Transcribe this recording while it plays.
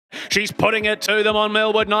She's putting it to them on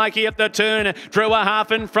Millwood Nike at the turn. Drew a half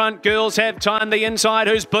in front. Girls have time. The inside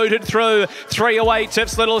who's booted through. 3 away.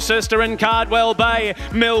 Tiff's Little Sister and Cardwell Bay.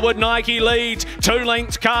 Millwood Nike leads. 2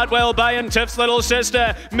 lengths Cardwell Bay and Tiff's Little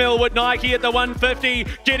Sister. Millwood Nike at the 150.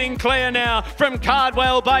 Getting clear now from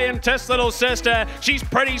Cardwell Bay and Tiff's Little Sister. She's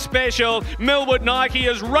pretty special. Millwood Nike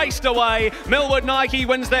has raced away. Millwood Nike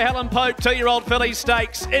wins the Helen Pope 2-year-old filly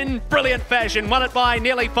stakes in brilliant fashion. Won it by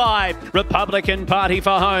nearly 5. Republican Party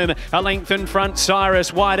for home. A length in front,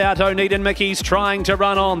 Cyrus. Wide out, O'Need Mickey's trying to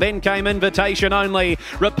run on. Then came Invitation Only.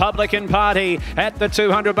 Republican Party at the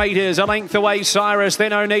 200 metres. A length away, Cyrus.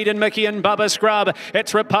 Then O'Need Mickey and Bubba Scrub.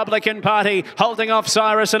 It's Republican Party holding off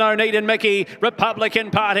Cyrus and O'Need Mickey.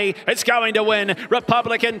 Republican Party, it's going to win.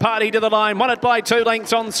 Republican Party to the line. Won it by 2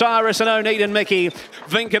 lengths on Cyrus and O'Need Mickey.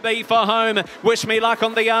 Vinkerby for home. Wish Me Luck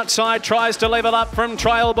on the outside. Tries to level up from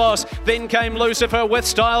Trail Boss. Then came Lucifer with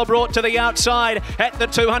Style brought to the outside at the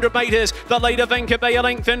 200 metres. The leader Vinkerby a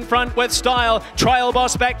length in front with Style. Trail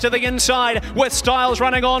Boss back to the inside with Styles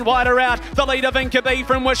running on wider out. The leader Vinkerby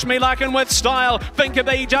from Wish Me Luck and with Style.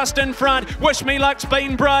 Vinkerby just in front. Wish Me Luck's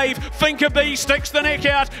been brave. Vinkerby sticks the neck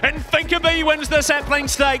out and Vinkerby wins the Sapling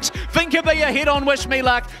Stakes. Vinkerby ahead on Wish Me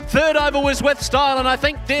Luck. Third over was with Style and I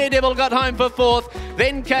think Daredevil got home for 4th.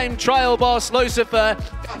 Then came Trail Boss, Lucifer.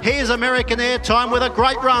 Here's American Airtime with a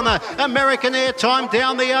great runner. American Airtime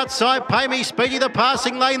down the outside. Pay Me Speedy, the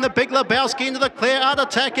passing lane. The Big Lebowski into the clear. Art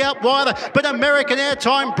Attack out wider. But American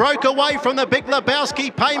Airtime broke away from the Big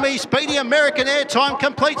Lebowski. Pay Me Speedy. American Airtime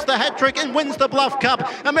completes the hat-trick and wins the Bluff Cup.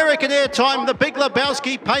 American Airtime, the Big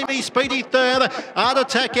Lebowski. Pay Me Speedy 3rd. Art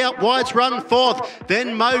Attack out wide's run 4th.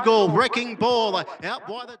 Then Mogul, Wrecking Ball out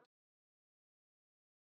wide.